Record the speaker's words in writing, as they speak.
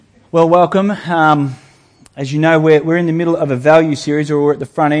Well, welcome. As you know, we're in the middle of a value series, or we're at the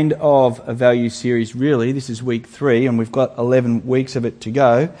front end of a value series, really. This is week 3, and we've got 11 weeks of it to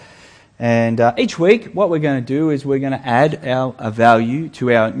go. And each week, what we're going to do is we're going to add a value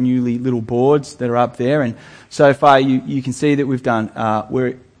to our newly little boards that are up there. And so far, you can see that we've done,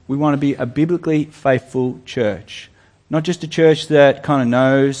 we want to be a biblically faithful church. Not just a church that kind of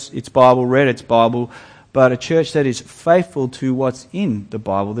knows its Bible, read its Bible, but a church that is faithful to what's in the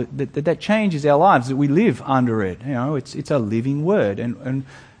Bible, that changes our lives, that we live under it. You know, it's a living word, and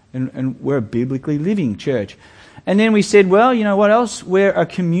we're a biblically living church. And then we said, well, you know what else? We're a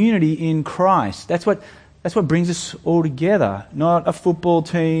community in Christ. That's what brings us all together. Not a football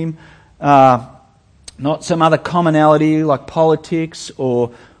team, not some other commonality like politics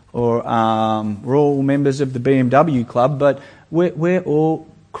or we're all members of the BMW club, but we're all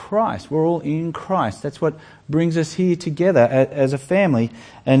Christ. We're all in Christ. That's what brings us here together as a family.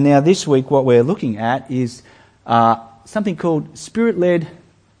 And now this week what we're looking at is something called Spirit-led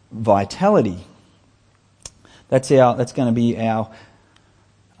vitality. That's going to be our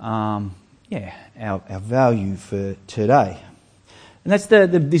value for today. And that's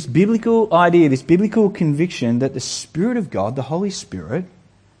this biblical idea, this biblical conviction that the Spirit of God, the Holy Spirit,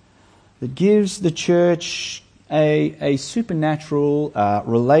 that gives the church a supernatural,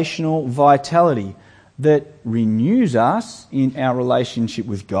 relational vitality that renews us in our relationship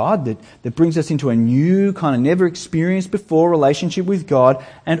with God, that brings us into a new, kind of never experienced before relationship with God,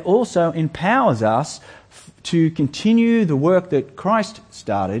 and also empowers us to continue the work that Christ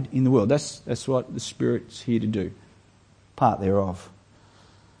started in the world. That's what the Spirit's here to do. Part thereof,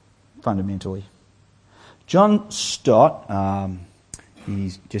 fundamentally. John Stott,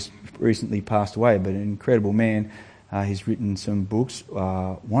 he's just recently passed away, but an incredible man. He's written some books,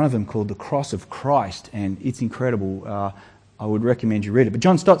 one of them called The Cross of Christ, and it's incredible. I would recommend you read it. But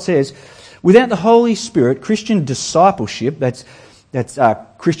John Stott says, without the Holy Spirit, Christian discipleship, that's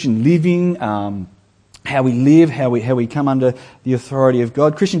Christian living, how we live, how we come under the authority of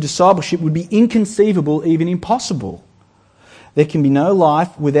God, Christian discipleship would be inconceivable, even impossible. There can be no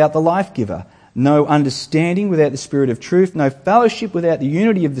life without the life giver. No understanding without the Spirit of truth, no fellowship without the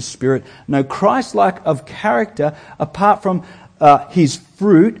unity of the Spirit, no Christ-like of character apart from His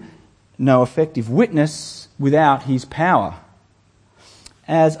fruit, no effective witness without His power.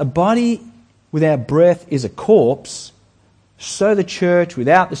 As a body without breath is a corpse, so the church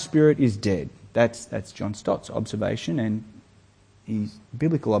without the Spirit is dead. That's John Stott's observation and his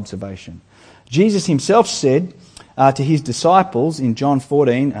biblical observation. Jesus Himself said to His disciples in John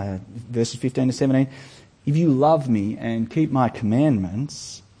 14, verses 15 to 17, if you love me and keep my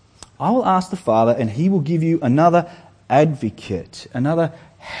commandments, I will ask the Father and He will give you another advocate, another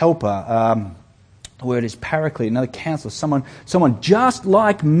helper. The word is paraclete, another counselor, someone just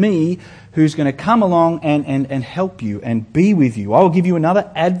like me who's going to come along and help you and be with you. I will give you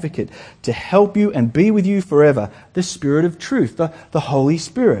another advocate to help you and be with you forever, the Spirit of truth, the Holy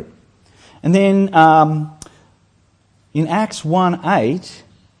Spirit. And then in Acts 1:8,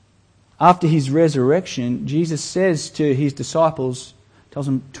 after His resurrection, Jesus says to His disciples, tells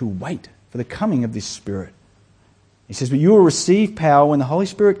them to wait for the coming of this Spirit. He says, but you will receive power when the Holy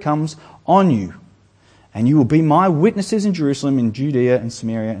Spirit comes on you, and you will be my witnesses in Jerusalem, in Judea and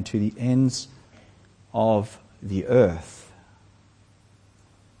Samaria, and to the ends of the earth.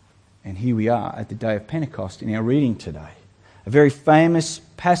 And here we are at the day of Pentecost in our reading today. A very famous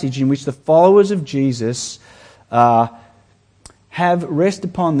passage in which the followers of Jesus have rest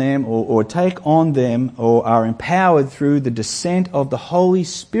upon them or take on them or are empowered through the descent of the Holy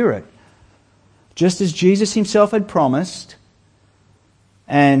Spirit. Just as Jesus Himself had promised,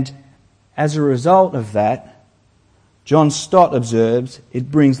 and as a result of that, John Stott observes,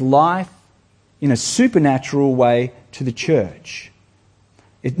 it brings life in a supernatural way to the church.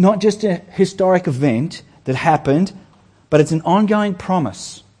 It's not just a historic event that happened, but it's an ongoing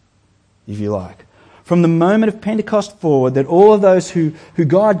promise, if you like. From the moment of Pentecost forward, that all of those who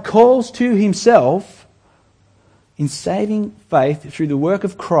God calls to Himself in saving faith through the work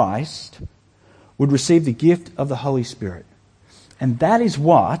of Christ would receive the gift of the Holy Spirit. And that is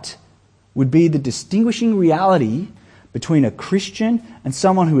what would be the distinguishing reality between a Christian and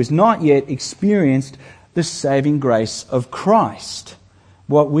someone who has not yet experienced the saving grace of Christ.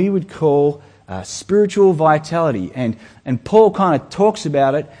 What we would call spiritual vitality. And Paul kind of talks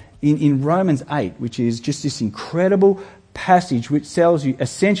about it in Romans 8, which is just this incredible passage which tells you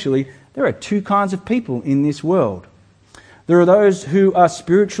essentially there are two kinds of people in this world. There are those who are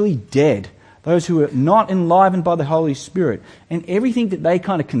spiritually dead, those who are not enlivened by the Holy Spirit. And everything that they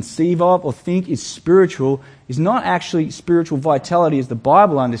kind of conceive of or think is spiritual is not actually spiritual vitality as the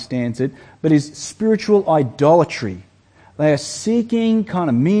Bible understands it, but is spiritual idolatry. They are seeking kind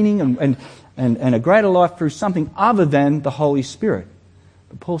of meaning and a greater life through something other than the Holy Spirit.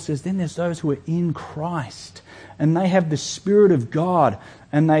 But Paul says then there's those who are in Christ and they have the Spirit of God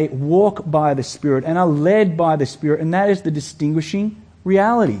and they walk by the Spirit and are led by the Spirit, and that is the distinguishing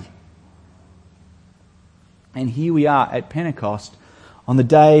reality. And here we are at Pentecost on the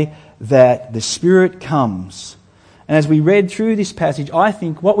day that the Spirit comes. And as we read through this passage, I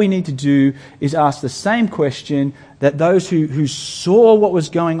think what we need to do is ask the same question that those who saw what was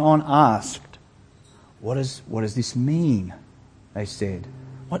going on asked. What does this mean? They said.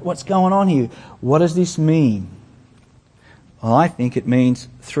 What's going on here? What does this mean? Well, I think it means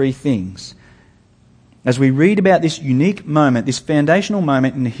three things. As we read about this unique moment, this foundational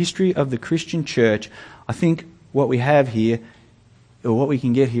moment in the history of the Christian church, I think what we have here, or what we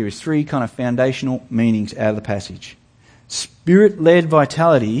can get here, is three kind of foundational meanings out of the passage. Spirit-led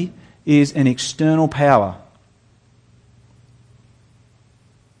vitality is an external power.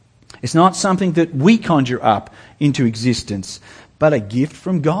 It's not something that we conjure up into existence, but a gift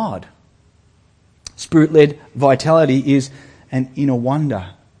from God. Spirit-led vitality is an inner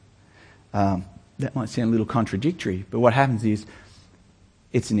wonder. That might sound a little contradictory, but what happens is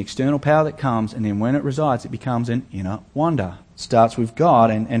it's an external power that comes, and then when it resides, it becomes an inner wonder. It starts with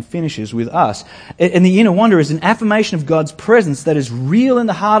God and finishes with us. And the inner wonder is an affirmation of God's presence that is real in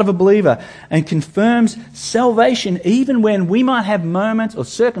the heart of a believer and confirms salvation even when we might have moments or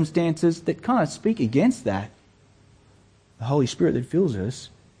circumstances that kind of speak against that. The Holy Spirit that fills us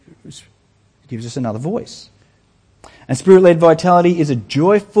gives us another voice. And Spirit-led vitality is a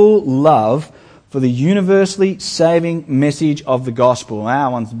joyful love for the universally saving message of the gospel. That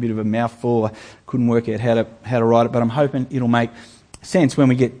one's a bit of a mouthful. I couldn't work out how to write it, but I'm hoping it'll make sense when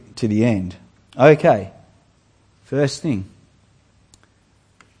we get to the end. Okay, first thing.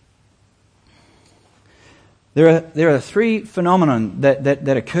 There are three phenomena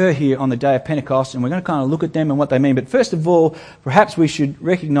that occur here on the day of Pentecost, and we're going to kind of look at them and what they mean. But first of all, perhaps we should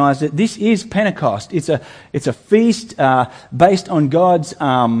recognise that this is Pentecost. It's a feast based on God's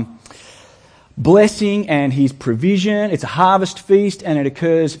blessing and His provision. It's a harvest feast, and it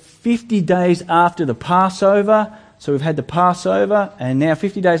occurs 50 days after the Passover. So we've had the Passover, and now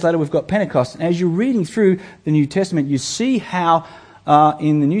 50 days later we've got Pentecost. And as you're reading through the New Testament, you see how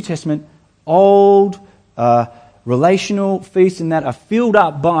in the New Testament old relational feasts and that are filled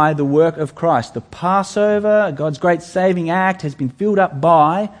up by the work of Christ. The Passover, God's great saving act, has been filled up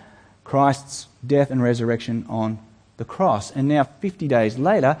by Christ's death and resurrection on the cross. And now 50 days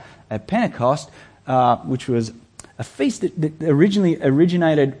later at Pentecost, which was a feast that originally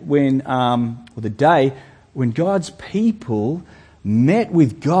originated when, or the day when God's people met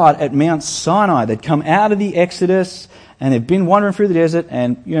with God at Mount Sinai. They'd come out of the Exodus and they've been wandering through the desert,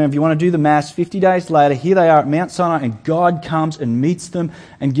 and if you want to do the maths, 50 days later, here they are at Mount Sinai, and God comes and meets them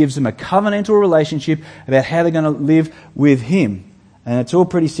and gives them a covenantal relationship about how they're going to live with Him. And it's all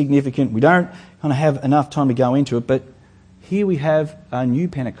pretty significant. We don't kind of have enough time to go into it, but here we have a new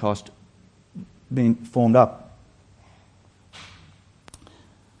Pentecost being formed up.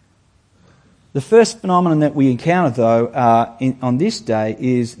 The first phenomenon that we encounter, though, on this day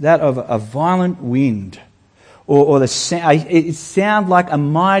is that of a violent wind. It sounds like a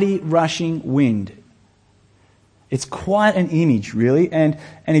mighty rushing wind. It's quite an image, really. And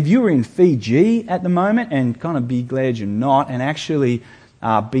if you were in Fiji at the moment, and kind of be glad you're not, and actually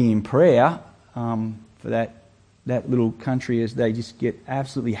be in prayer for that little country as they just get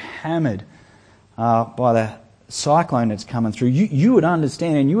absolutely hammered by the cyclone that's coming through, you would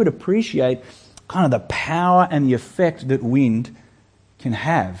understand and you would appreciate kind of the power and the effect that wind can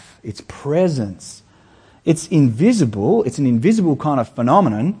have, its presence. It's invisible. It's an invisible kind of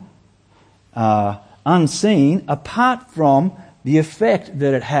phenomenon, unseen, apart from the effect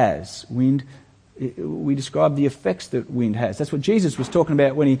that it has. Wind, we describe the effects that wind has. That's what Jesus was talking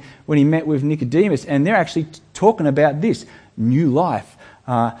about when he met with Nicodemus, and they're actually talking about this new life,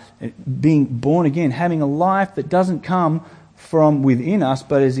 being born again, having a life that doesn't come from within us,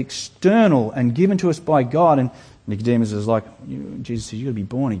 but is external and given to us by God. And Nicodemus is like, Jesus says, you've got to be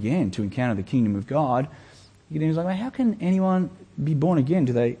born again to encounter the kingdom of God. Nicodemus is like, well, how can anyone be born again?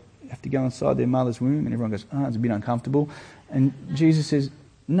 Do they have to go inside their mother's womb? And everyone goes, it's a bit uncomfortable. And Jesus says,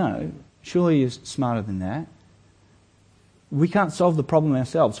 no, surely you're smarter than that. We can't solve the problem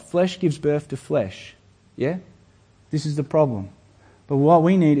ourselves. Flesh gives birth to flesh. Yeah? This is the problem. But what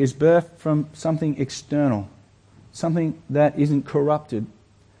we need is birth from something external, something that isn't corrupted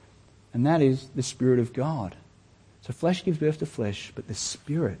and that is the Spirit of God. So flesh gives birth to flesh, but the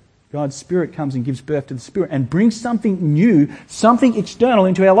Spirit, God's Spirit comes and gives birth to the Spirit and brings something new, something external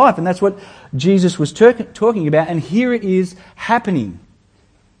into our life. And that's what Jesus was talking about, and here it is happening.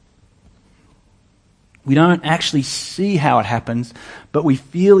 We don't actually see how it happens, but we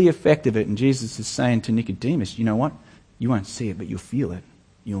feel the effect of it. And Jesus is saying to Nicodemus, you know what? You won't see it, but you'll feel it.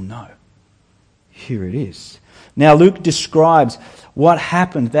 You'll know. Here it is. Now Luke describes what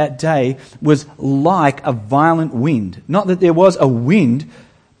happened that day was like a violent wind. Not that there was a wind,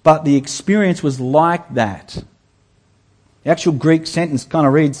 but the experience was like that. The actual Greek sentence kind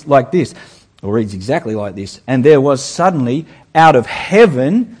of reads like this, or reads exactly like this. And there was suddenly out of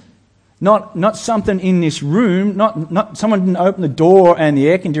heaven, not something in this room, not someone didn't open the door and the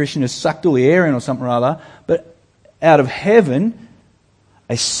air conditioner sucked all the air in or something or other, but out of heaven,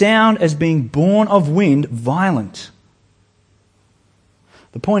 a sound as being born of wind, violent.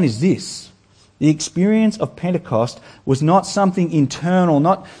 The point is this. The experience of Pentecost was not something internal,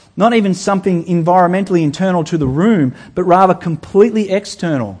 not even something environmentally internal to the room, but rather completely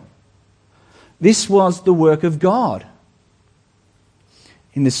external. This was the work of God.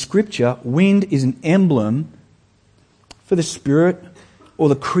 In the Scripture, wind is an emblem for the Spirit or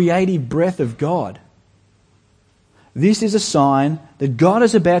the creative breath of God. This is a sign that God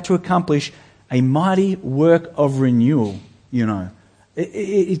is about to accomplish a mighty work of renewal, you know.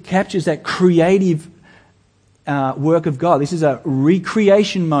 It captures that creative work of God. This is a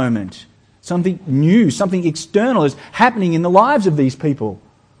recreation moment. Something new, something external is happening in the lives of these people.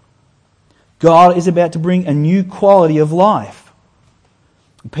 God is about to bring a new quality of life.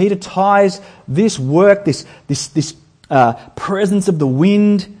 Peter ties this work, this presence of the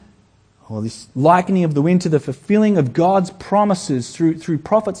wind, or this likening of the wind, to the fulfilling of God's promises through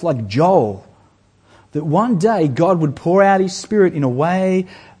prophets like Joel. That one day God would pour out His Spirit in a way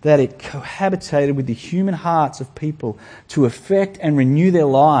that it cohabitated with the human hearts of people to affect and renew their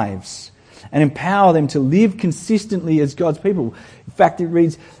lives and empower them to live consistently as God's people. In fact, it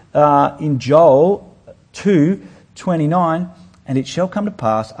reads in Joel 2:29, and it shall come to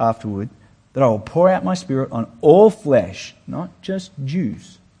pass afterward that I will pour out my Spirit on all flesh, not just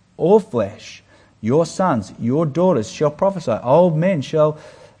Jews, all flesh. Your sons, your daughters shall prophesy. Old men shall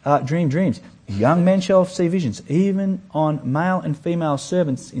dream dreams. Young men shall see visions. Even on male and female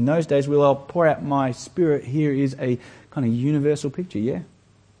servants in those days will I pour out my Spirit. Here is a kind of universal picture, yeah?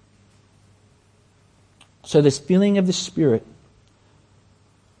 So this filling of the Spirit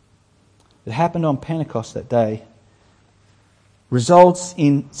that happened on Pentecost that day results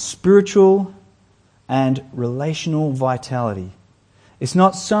in spiritual and relational vitality. It's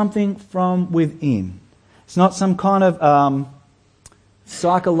not something from within. It's not some kind of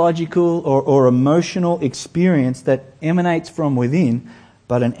psychological or emotional experience that emanates from within,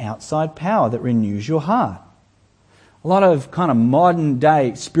 but an outside power that renews your heart. A lot of kind of modern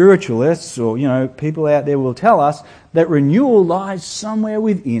day spiritualists or, people out there will tell us that renewal lies somewhere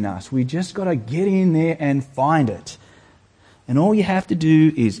within us. We just got to get in there and find it. And all you have to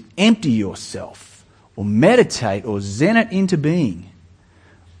do is empty yourself or meditate or zen it into being.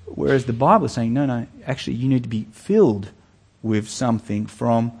 Whereas the Bible is saying, no, actually you need to be filled with something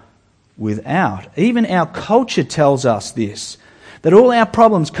from without. Even our culture tells us this, that all our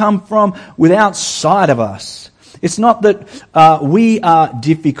problems come from outside of us. It's not that we are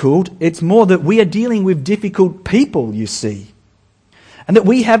difficult, it's more that we are dealing with difficult people, you see. And that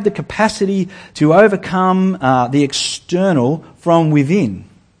we have the capacity to overcome the external from within.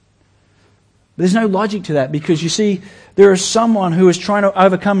 But there's no logic to that, because you see, there is someone who is trying to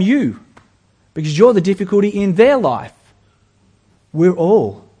overcome you because you're the difficulty in their life. We're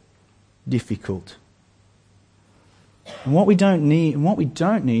all difficult. And what we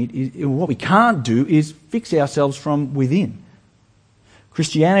can't do is fix ourselves from within.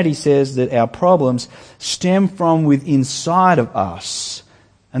 Christianity says that our problems stem from within inside of us,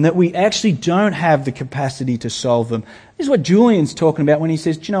 and that we actually don't have the capacity to solve them. This is what Julian's talking about when he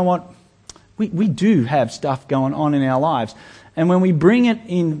says, do you know what? We do have stuff going on in our lives. And when we bring it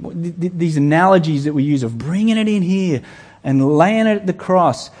in, these analogies that we use of bringing it in here and laying it at the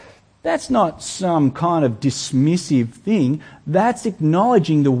cross, that's not some kind of dismissive thing. That's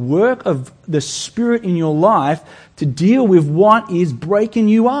acknowledging the work of the Spirit in your life to deal with what is breaking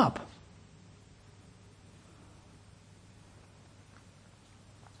you up.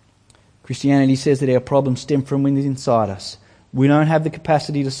 Christianity says that our problems stem from within inside us. We don't have the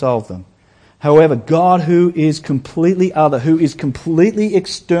capacity to solve them. However, God, who is completely other, who is completely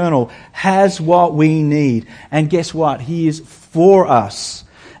external, has what we need. And guess what? He is for us.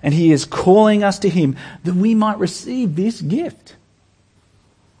 And He is calling us to Him that we might receive this gift.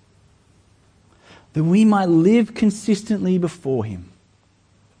 that we might live consistently before Him.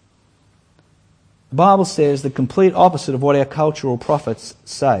 The Bible says the complete opposite of what our cultural prophets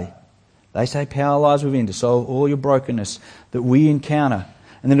say. They say power lies within to solve all your brokenness that we encounter.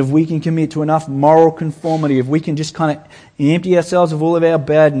 And then if we can commit to enough moral conformity, if we can just kind of empty ourselves of all of our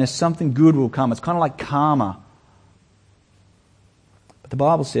badness, something good will come. It's kind of like karma. But the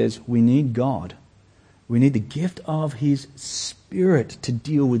Bible says we need God. We need the gift of His Spirit to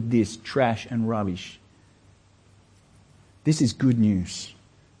deal with this trash and rubbish. This is good news.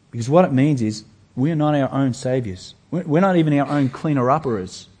 Because what it means is we are not our own saviours. We're not even our own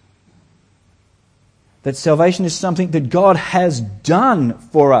cleaner-upperers. That salvation is something that God has done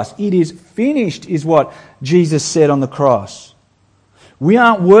for us. It is finished, is what Jesus said on the cross. We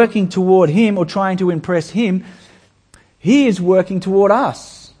aren't working toward Him or trying to impress Him. He is working toward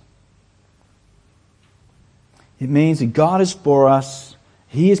us. It means that God is for us.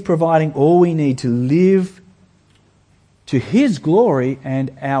 He is providing all we need to live to His glory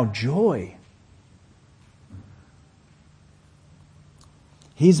and our joy.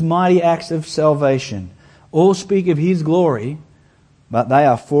 His mighty acts of salvation all speak of His glory, but they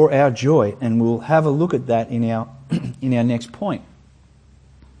are for our joy, and we'll have a look at that in our next point.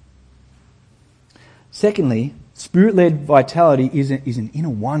 Secondly, Spirit-led vitality is an inner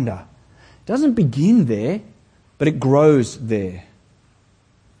wonder. It doesn't begin there, but it grows there.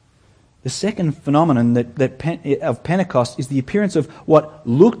 The second phenomenon of Pentecost is the appearance of what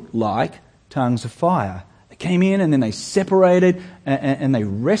looked like tongues of fire. They came in and then they separated and they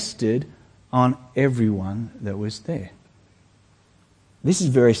rested on everyone that was there. This is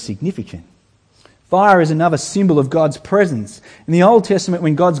very significant. Fire is another symbol of God's presence. In the Old Testament,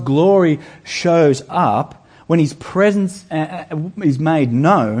 when God's glory shows up, when His presence is made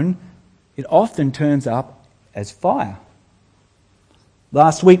known, it often turns up as fire.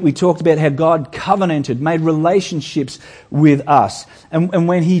 Last week we talked about how God covenanted, made relationships with us. And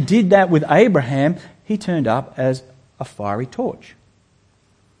when He did that with Abraham, He turned up as a fiery torch.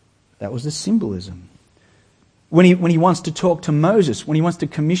 That was the symbolism. When he wants to talk to Moses, when He wants to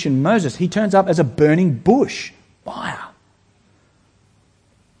commission Moses, He turns up as a burning bush, fire.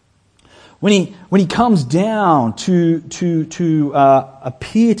 When he comes down to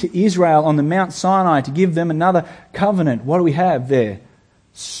appear to Israel on the Mount Sinai to give them another covenant, what do we have there?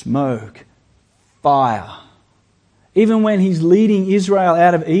 Smoke, fire. Even when He's leading Israel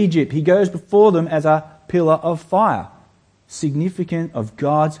out of Egypt, He goes before them as a pillar of fire. Significant of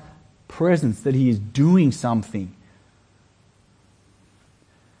God's presence, that He is doing something.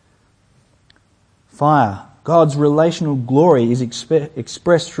 Fire. God's relational glory is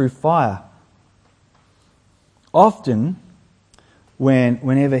expressed through fire. Often,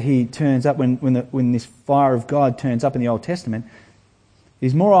 whenever He turns up, when this fire of God turns up in the Old Testament,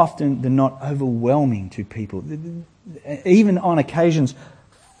 is more often than not overwhelming to people. Even on occasions,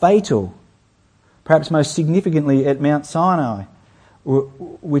 fatal. Perhaps most significantly at Mount Sinai,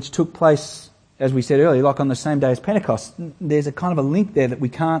 which took place, as we said earlier, like on the same day as Pentecost. There's a kind of a link there that we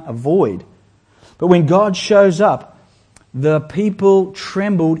can't avoid. But when God shows up, the people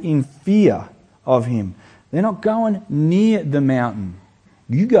trembled in fear of Him. They're not going near the mountain.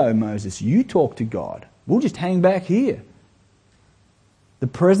 You go, Moses. You talk to God. We'll just hang back here. The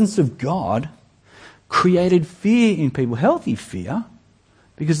presence of God created fear in people, healthy fear,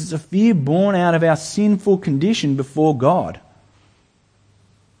 because it's a fear born out of our sinful condition before God.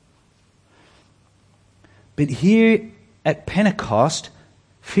 But here at Pentecost,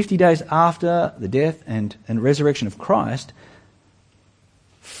 50 days after the death and resurrection of Christ,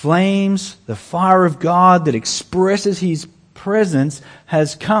 flames, the fire of God that expresses His presence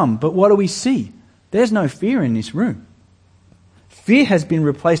has come. But what do we see? There's no fear in this room. Fear has been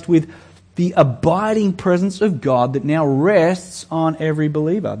replaced with the abiding presence of God that now rests on every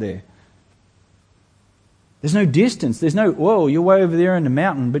believer there. There's no distance. There's no, whoa, you're way over there in the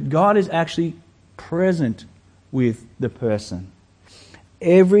mountain. But God is actually present with the person.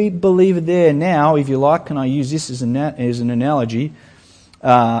 Every believer there now, if you like, can I use this as an analogy,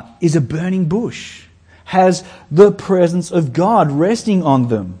 is a burning bush. Has the presence of God resting on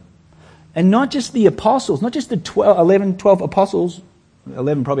them. And not just the apostles, not just the 12 apostles,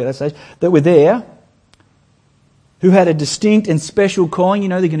 11 probably at that stage, that were there, who had a distinct and special calling. You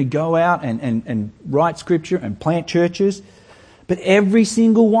know, they're going to go out and write Scripture and plant churches. But every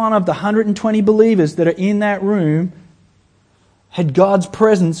single one of the 120 believers that are in that room had God's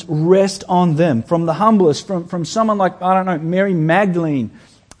presence rest on them. From the humblest, from someone like, I don't know, Mary Magdalene,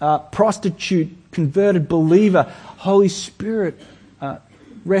 prostitute, converted believer, Holy Spirit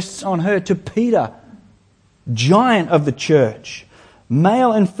rests on her, to Peter, giant of the church,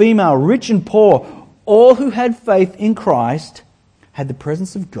 male and female, rich and poor, all who had faith in Christ had the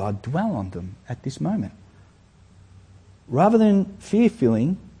presence of God dwell on them at this moment. Rather than fear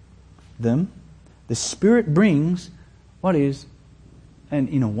filling them, the Spirit brings what is an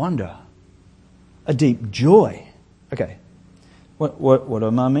inner wonder, a deep joy. Okay, what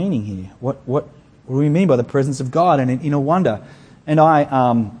am I meaning here? What do we mean by the presence of God and an inner wonder? And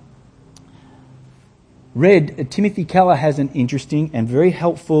I read Timothy Keller has an interesting and very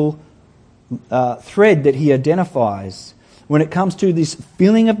helpful thread that he identifies when it comes to this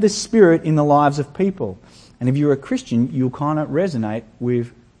filling of the Spirit in the lives of people. And if you're a Christian, you'll kind of resonate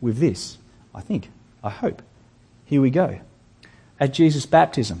with this, I think, I hope. Here we go. At Jesus'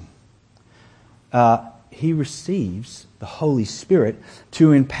 baptism, he receives the Holy Spirit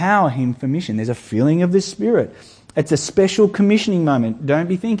to empower him for mission. There's a filling of the Spirit. It's a special commissioning moment. Don't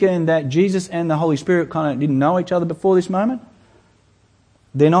be thinking that Jesus and the Holy Spirit kind of didn't know each other before this moment.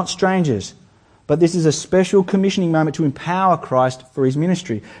 They're not strangers. But this is a special commissioning moment to empower Christ for his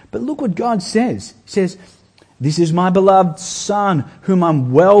ministry. But look what God says. He says, "This is my beloved Son, whom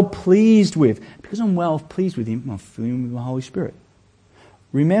I'm well pleased with." Because I'm well pleased with him, I'm filling him with my Holy Spirit.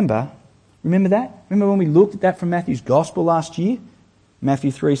 Remember that? Remember when we looked at that from Matthew's Gospel last year?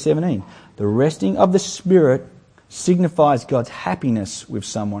 Matthew 3:17. The resting of the Spirit signifies God's happiness with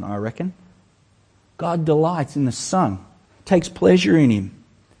someone, I reckon. God delights in the Son, takes pleasure in him.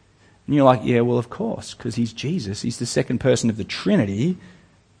 And you're like, yeah, well, of course, because he's Jesus. He's the second person of the Trinity.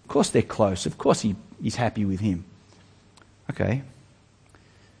 Of course they're close. Of course he's happy with him. Okay.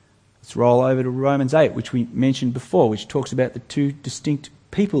 Let's roll over to Romans 8, which we mentioned before, which talks about the two distinct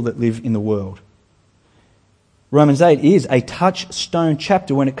people that live in the world. Romans 8 is a touchstone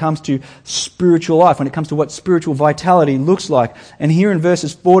chapter when it comes to spiritual life, when it comes to what spiritual vitality looks like. And here in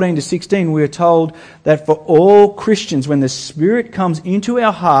verses 14 to 16, we are told that for all Christians, when the Spirit comes into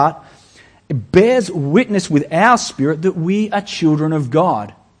our heart, it bears witness with our spirit that we are children of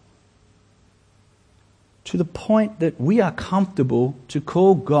God, to the point that we are comfortable to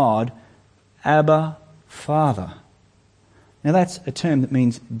call God Abba, Father. Now that's a term that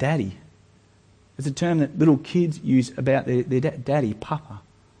means daddy. It's a term that little kids use about their daddy, Papa.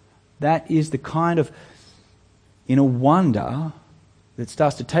 That is the kind of inner wonder that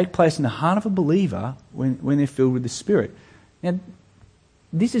starts to take place in the heart of a believer when they're filled with the Spirit. Now,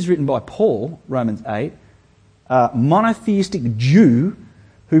 this is written by Paul, Romans 8, a monotheistic Jew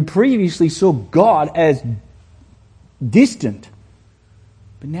who previously saw God as distant,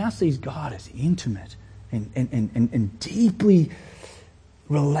 but now sees God as intimate and deeply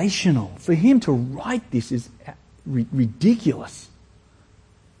relational. For him to write this is ridiculous.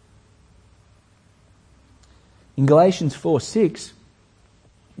 In Galatians 4:6,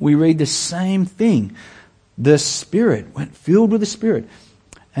 we read the same thing. The Spirit, filled with the Spirit.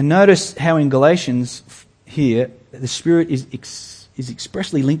 And notice how in Galatians here, the Spirit is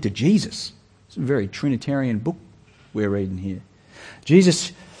expressly linked to Jesus. It's a very Trinitarian book we're reading here.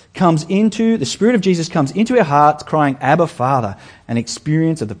 The Spirit of Jesus comes into our hearts crying, Abba, Father, an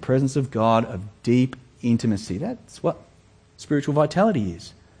experience of the presence of God, of deep intimacy. That's what spiritual vitality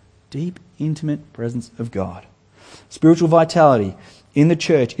is. Deep, intimate presence of God. Spiritual vitality in the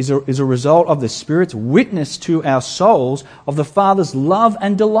church is a result of the Spirit's witness to our souls of the Father's love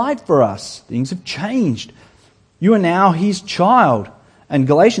and delight for us. Things have changed. You are now His child. And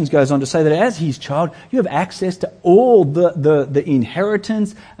Galatians goes on to say that as His child, you have access to all the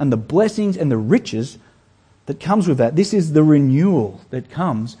inheritance and the blessings and the riches that comes with that. This is the renewal that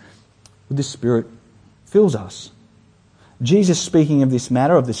comes when the Spirit fills us. Jesus, speaking of this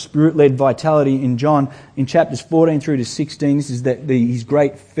matter, of the Spirit-led vitality in John, in chapters 14 through to 16, this is his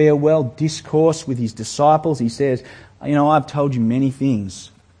great farewell discourse with His disciples. He says, I've told you many things,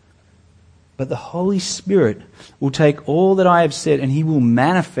 but the Holy Spirit will take all that I have said and He will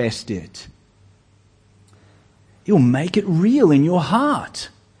manifest it. He will make it real in your heart.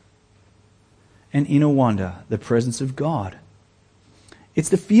 An inner wonder, the presence of God. It's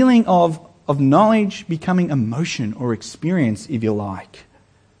the feeling of knowledge becoming emotion or experience, if you like.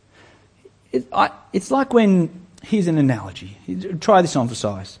 It's like when, here's an analogy. Try this on for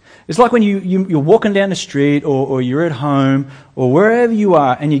size. It's like when you're walking down the street or you're at home or wherever you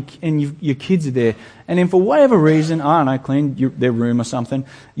are and your kids are there, and then for whatever reason, I don't know, clean their room or something,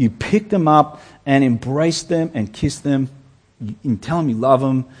 you pick them up and embrace them and kiss them and tell them you love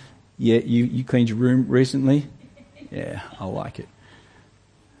them. Yeah, you cleaned your room recently? Yeah, I like it.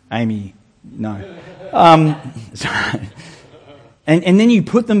 Amy, no. Sorry. And then you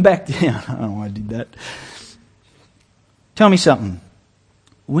put them back down. I don't know why I did that. Tell me something.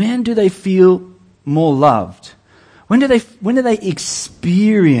 When do they feel more loved? When do they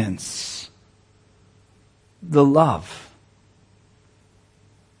experience the love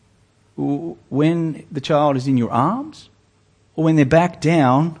when the child is in your arms or when they're back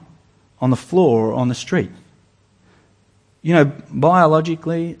down on the floor or on the street? You know,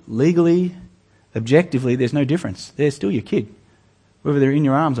 biologically, legally, objectively, there's no difference. They're still your kid, whether they're in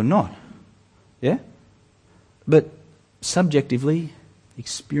your arms or not. Yeah? But subjectively,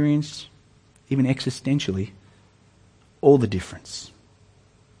 experienced, even existentially, all the difference.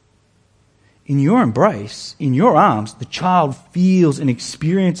 In your embrace, in your arms, the child feels and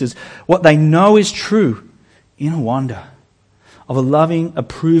experiences what they know is true in a wonder of a loving,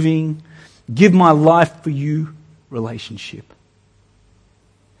 approving, give my life for you relationship.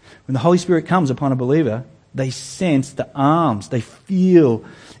 When the Holy Spirit comes upon a believer, they sense the arms, they feel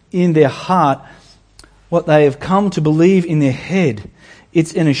in their heart what they have come to believe in their head.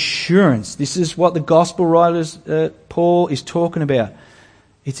 It's an assurance. This is what the gospel writers, Paul, is talking about.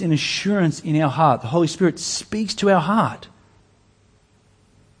 It's an assurance in our heart. The Holy Spirit speaks to our heart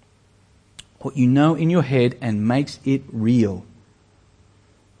what you know in your head and makes it real.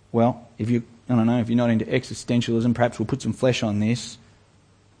 Well, if you're not into existentialism, perhaps we'll put some flesh on this.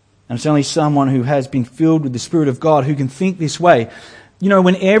 And it's only someone who has been filled with the Spirit of God who can think this way. You know,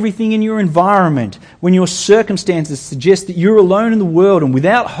 when everything in your environment, when your circumstances suggest that you're alone in the world and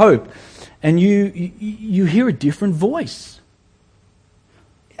without hope, and you hear a different voice.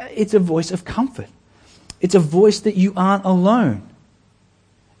 It's a voice of comfort. It's a voice that you aren't alone.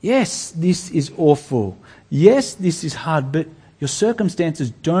 Yes, this is awful. Yes, this is hard, but your circumstances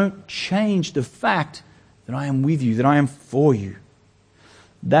don't change the fact that I am with you, that I am for you.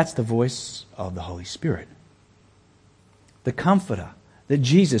 That's the voice of the Holy Spirit. The Comforter that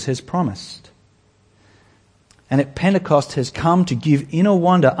Jesus has promised. And at Pentecost has come to give inner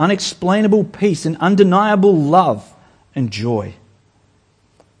wonder, unexplainable peace and undeniable love and joy.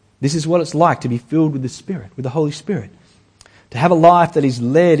 This is what it's like to be filled with the Spirit, with the Holy Spirit. To have a life that is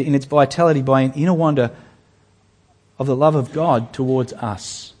led in its vitality by an inner wonder of the love of God towards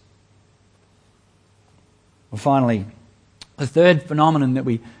us. Well, finally, the third phenomenon that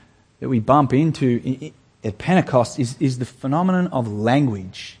we bump into at Pentecost is the phenomenon of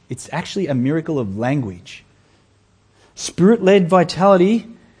language. It's actually a miracle of language. Spirit-led vitality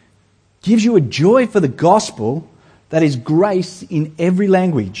gives you a joy for the gospel that is grace in every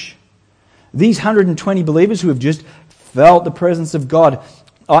language. These 120 believers who have just felt the presence of God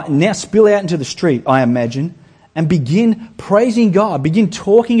now spill out into the street, I imagine, and begin praising God, begin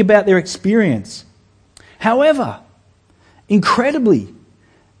talking about their experience. However, incredibly,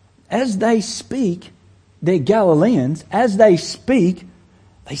 as they speak, they're Galileans, as they speak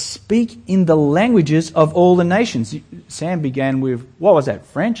in the languages of all the nations. Sam began with, what was that,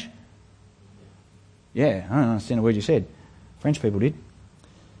 French? Yeah, I don't understand a word you said. French people did.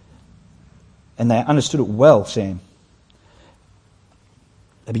 And they understood it well, Sam.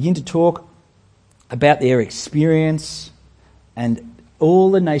 They begin to talk about their experience, and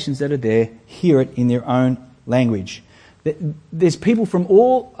all the nations that are there hear it in their own language. There's people from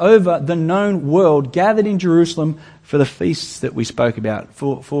all over the known world gathered in Jerusalem for the feasts that we spoke about,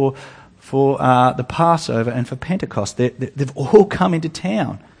 for the Passover and for Pentecost. They've all come into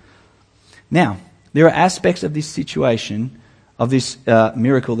town. Now, there are aspects of this situation, of this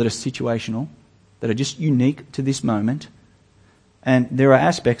miracle that are situational, that are just unique to this moment. And there are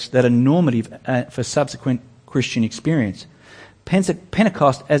aspects that are normative for subsequent Christian experience.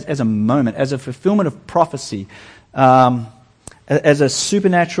 Pentecost as a moment, as a fulfillment of prophecy, as a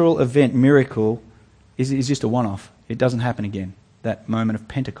supernatural event, miracle, is just a one-off. It doesn't happen again, that moment of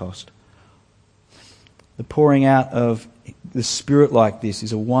Pentecost. The pouring out of the Spirit like this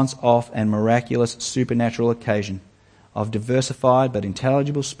is a once-off and miraculous supernatural occasion of diversified but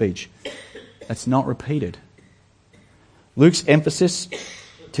intelligible speech that's not repeated. Luke's emphasis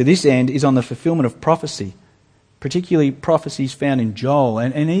to this end is on the fulfillment of prophecy, particularly prophecies found in Joel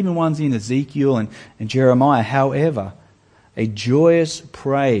and even ones in Ezekiel and Jeremiah. However, a joyous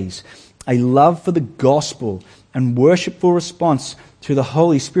praise, a love for the gospel and worshipful response to the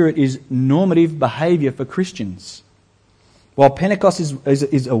Holy Spirit is normative behaviour for Christians. While Pentecost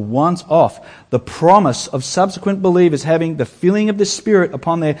is a once-off, the promise of subsequent believers having the filling of the Spirit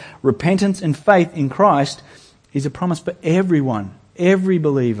upon their repentance and faith in Christ is a promise for everyone, every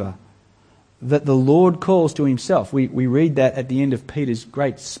believer, that the Lord calls to himself. We read that at the end of Peter's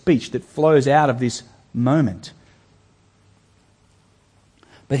great speech that flows out of this moment.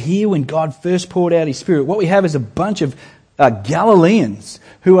 But here, when God first poured out his Spirit, what we have is a bunch of Galileans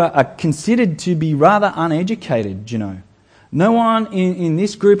who are considered to be rather uneducated, you know. No one in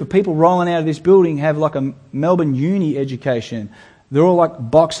this group of people rolling out of this building have like a Melbourne uni education. They're all like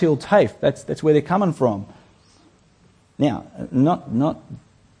Box Hill TAFE. That's where they're coming from. Now,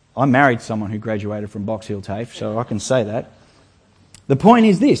 I married someone who graduated from Box Hill TAFE, so I can say that. The point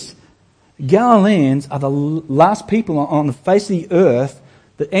is this: Galileans are the last people on the face of the earth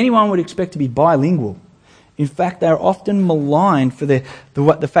that anyone would expect to be bilingual. In fact, they're often maligned for the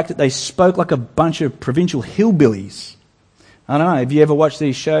fact that they spoke like a bunch of provincial hillbillies. I don't know, have you ever watched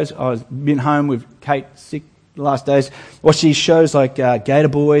these shows? I've been home with Kate sick the last days. Watched these shows like Gator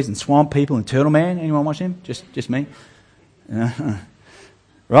Boys and Swamp People and Turtle Man. Anyone watch them? Just me?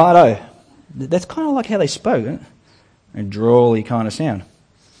 Righto. That's kind of like how they spoke, isn't it? A drawly kind of sound.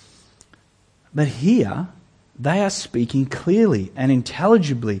 But here, they are speaking clearly and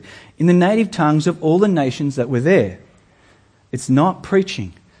intelligibly in the native tongues of all the nations that were there. It's not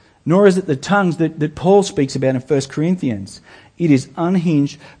preaching, nor is it the tongues that Paul speaks about in 1 Corinthians. It is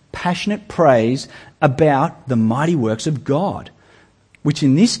unhinged, passionate praise about the mighty works of God, which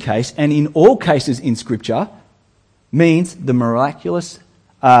in this case, and in all cases in Scripture, means the miraculous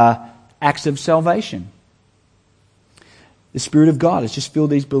acts of salvation. The Spirit of God has just filled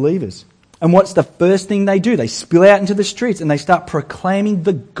these believers. And what's the first thing they do? They spill out into the streets and they start proclaiming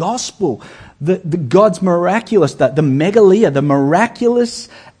the gospel, the God's miraculous, the megalia, the miraculous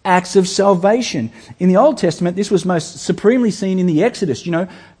acts of salvation. In the Old Testament, this was most supremely seen in the Exodus,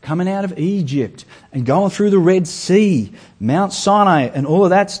 coming out of Egypt and going through the Red Sea, Mount Sinai and all of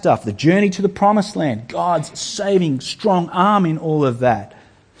that stuff, the journey to the Promised Land, God's saving strong arm in all of that.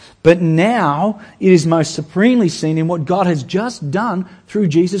 But now it is most supremely seen in what God has just done through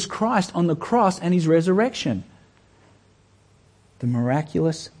Jesus Christ on the cross and His resurrection. The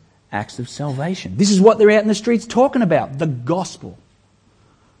miraculous acts of salvation. This is what they're out in the streets talking about, the gospel.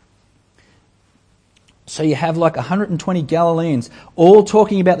 So you have like 120 Galileans all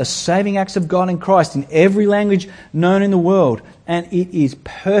talking about the saving acts of God in Christ in every language known in the world. And it is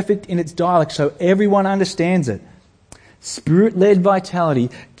perfect in its dialect so everyone understands it. Spirit-led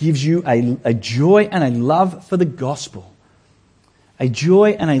vitality gives you a joy and a love for the gospel. A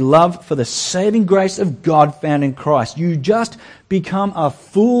joy and a love for the saving grace of God found in Christ. You just become a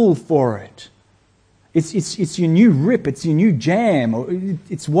fool for it. It's your new rip, it's your new jam, or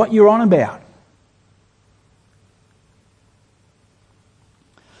it's what you're on about.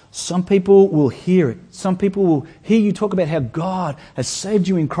 Some people will hear it. Some people will hear you talk about how God has saved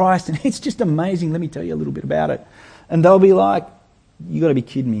you in Christ, and it's just amazing. Let me tell you a little bit about it. And they'll be like, you got to be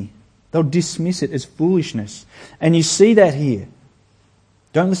kidding me. They'll dismiss it as foolishness. And you see that here.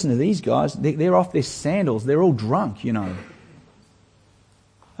 Don't listen to these guys. They're off their sandals. They're all drunk,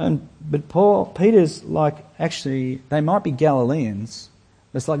 But Peter's like, actually, they might be Galileans,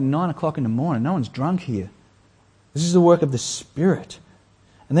 but it's like 9 o'clock in the morning. No one's drunk here. This is the work of the Spirit.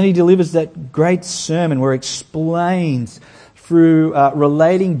 And then he delivers that great sermon where he explains through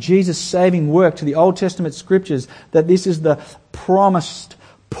relating Jesus' saving work to the Old Testament Scriptures that this is the promised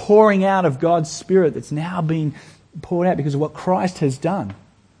pouring out of God's Spirit that's now been poured out because of what Christ has done.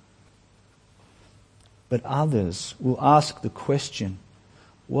 But others will ask the question,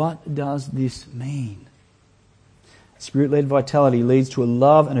 what does this mean? Spirit-led vitality leads to a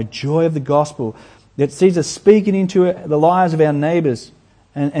love and a joy of the gospel that sees us speaking into the lives of our neighbours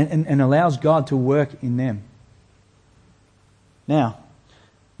and allows God to work in them. Now,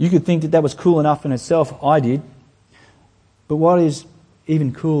 you could think that was cool enough in itself. I did. But what is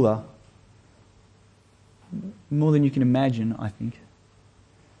even cooler, more than you can imagine, I think.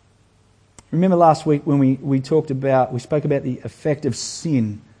 Remember last week when we spoke about the effect of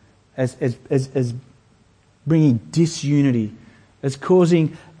sin as bringing disunity, as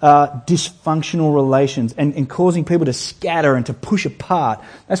causing dysfunctional relations and causing people to scatter and to push apart.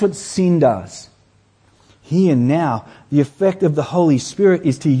 That's what sin does. Here now, the effect of the Holy Spirit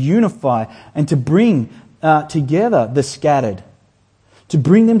is to unify and to bring together the scattered, to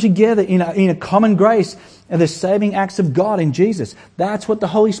bring them together in a common grace and the saving acts of God in Jesus. That's what the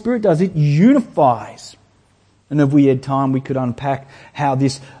Holy Spirit does. It unifies. And if we had time, we could unpack how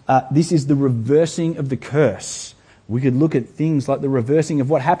this is the reversing of the curse. We could look at things like the reversing of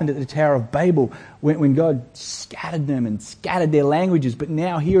what happened at the Tower of Babel when God scattered them and scattered their languages. But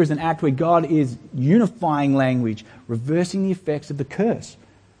now here is an act where God is unifying language, reversing the effects of the curse.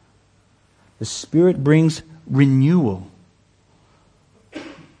 The Spirit brings renewal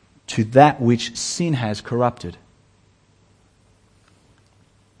to that which sin has corrupted.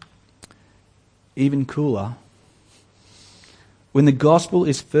 Even cooler, when the gospel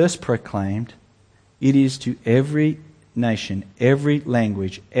is first proclaimed, it is to every nation, every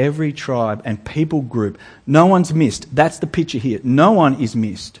language, every tribe and people group. No one's missed. That's the picture here. No one is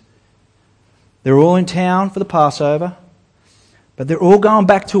missed. They're all in town for the Passover, but they're all going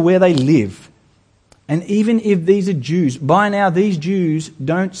back to where they live. And even if these are Jews, by now these Jews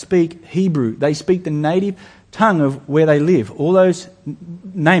don't speak Hebrew. They speak the native tongue of where they live. All those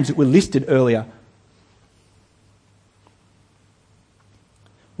names that were listed earlier.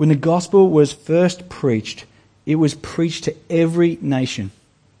 When the gospel was first preached, it was preached to every nation.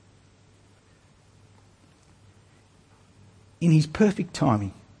 In His perfect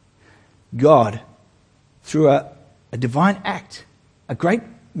timing, God, through a divine act, a great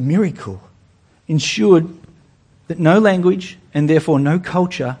miracle, ensured that no language and therefore no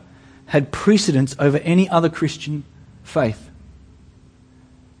culture had precedence over any other Christian faith.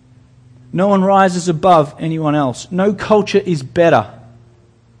 No one rises above anyone else. No culture is better.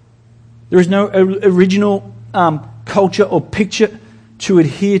 There is no original culture or picture to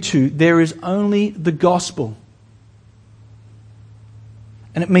adhere to. There is only the gospel.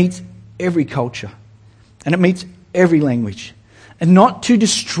 And it meets every culture. And it meets every language. And not to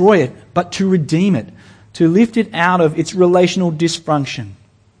destroy it, but to redeem it. To lift it out of its relational dysfunction.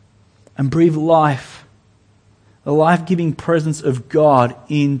 And breathe life. The life-giving presence of God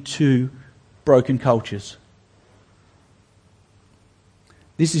into broken cultures.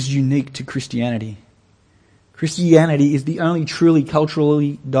 This is unique to Christianity. Christianity is the only truly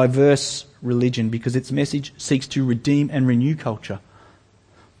culturally diverse religion because its message seeks to redeem and renew culture,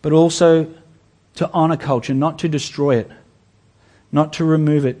 but also to honour culture, not to destroy it, not to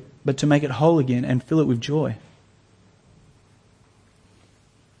remove it, but to make it whole again and fill it with joy.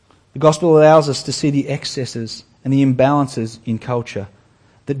 The gospel allows us to see the excesses and the imbalances in culture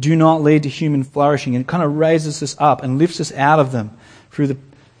that do not lead to human flourishing, and it kind of raises us up and lifts us out of them through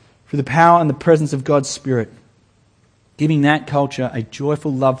the power and the presence of God's Spirit, giving that culture a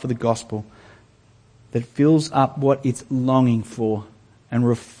joyful love for the gospel that fills up what it's longing for and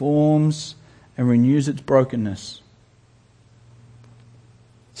reforms and renews its brokenness.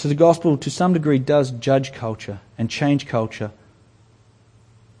 So the gospel, to some degree, does judge culture and change culture,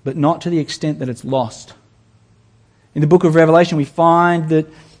 but not to the extent that it's lost. In the book of Revelation, we find that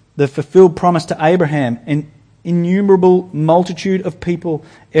the fulfilled promise to Abraham, an innumerable multitude of people,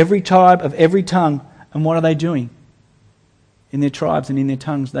 every tribe of every tongue, and what are they doing? In their tribes and in their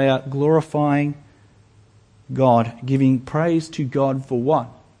tongues, they are glorifying God, giving praise to God for what?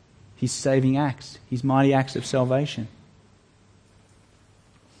 His saving acts, His mighty acts of salvation.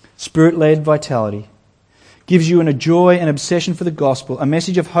 Spirit-led vitality gives you a joy and obsession for the gospel, a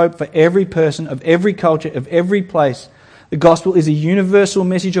message of hope for every person, of every culture, of every place. The gospel is a universal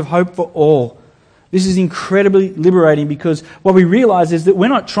message of hope for all. This is incredibly liberating because what we realize is that we're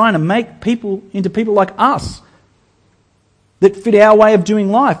not trying to make people into people like us that fit our way of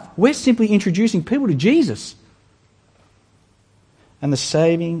doing life. We're simply introducing people to Jesus and the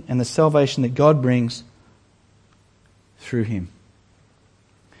saving and the salvation that God brings through Him.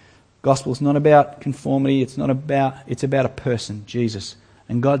 Gospel is not about conformity, it's about a person, Jesus,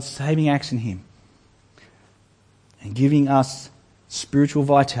 and God's saving acts in Him and giving us spiritual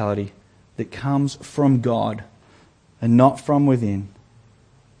vitality that comes from God and not from within,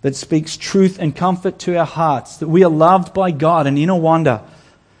 that speaks truth and comfort to our hearts, that we are loved by God and in a wonder,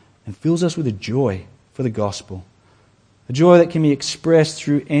 and fills us with a joy for the gospel. A joy that can be expressed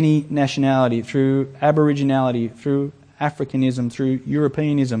through any nationality, through Aboriginality, through Africanism, through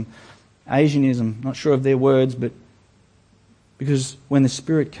Europeanism, Asianism, not sure of their words, but because when the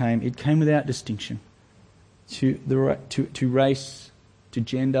Spirit came, it came without distinction to race, to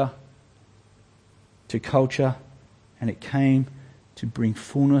gender, to culture, and it came to bring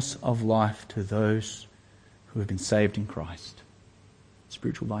fullness of life to those who have been saved in Christ.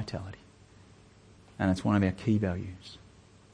 Spiritual vitality. And it's one of our key values.